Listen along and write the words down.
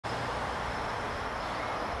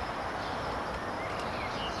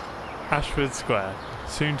Ashford Square,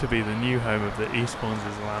 soon to be the new home of the Eastbourne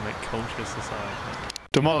Islamic Culture Society.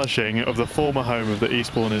 Demolishing of the former home of the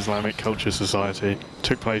Eastbourne Islamic Culture Society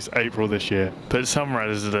took place April this year, but some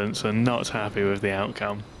residents are not happy with the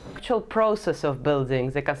outcome. The actual process of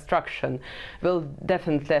building, the construction, will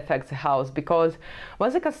definitely affect the house, because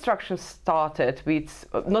when the construction started,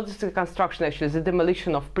 not just the construction, actually, the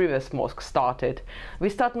demolition of previous mosque started, we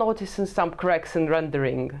start noticing some cracks in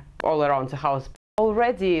rendering all around the house.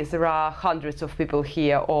 Already there are hundreds of people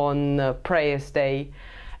here on prayers day,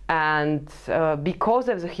 and because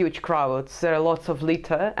of the huge crowds, there are lots of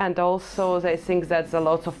litter, and also they think that there are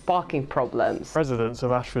lots of parking problems. Residents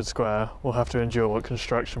of Ashford Square will have to endure what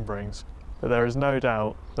construction brings, but there is no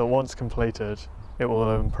doubt that once completed, it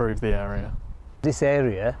will improve the area. This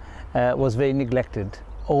area was very neglected,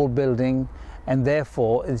 old building, and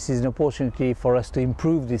therefore this is an opportunity for us to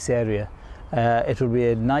improve this area. It will be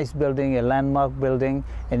a nice building, a landmark building,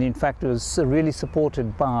 and in fact it was really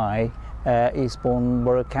supported by Eastbourne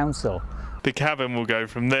Borough Council. The cabin will go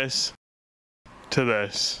from this to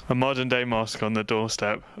this, a modern day mosque on the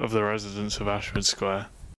doorstep of the residents of Ashford Square.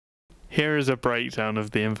 Here is a breakdown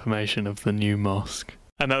of the information of the new mosque.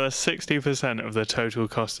 Another 60% of the total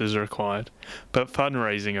cost is required, but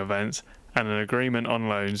fundraising events and an agreement on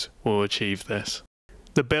loans will achieve this.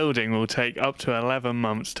 The building will take up to 11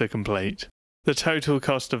 months to complete. The total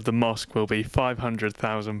cost of the mosque will be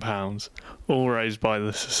 £500,000, all raised by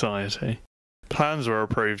the Society. Plans were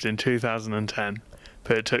approved in 2010,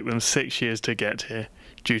 but it took them 6 years to get here,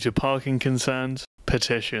 due to parking concerns,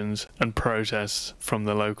 petitions and protests from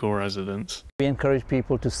the local residents. We encourage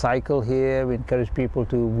people to cycle here, we encourage people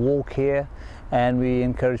to walk here, and we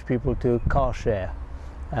encourage people to car share.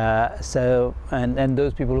 And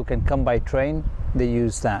those people who can come by train, they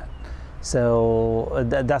use that. So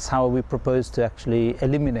that's how we propose to actually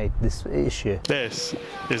eliminate this issue. This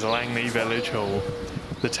is Langley Village Hall,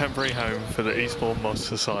 the temporary home for the Eastbourne Mosque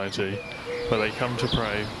Society, where they come to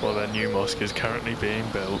pray while their new mosque is currently being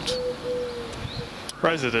built.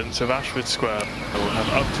 Residents of Ashford Square will have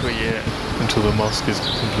up to a year until the mosque is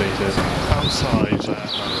completed outside their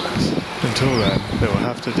homes. Until then, they will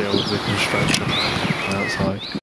have to deal with the construction outside.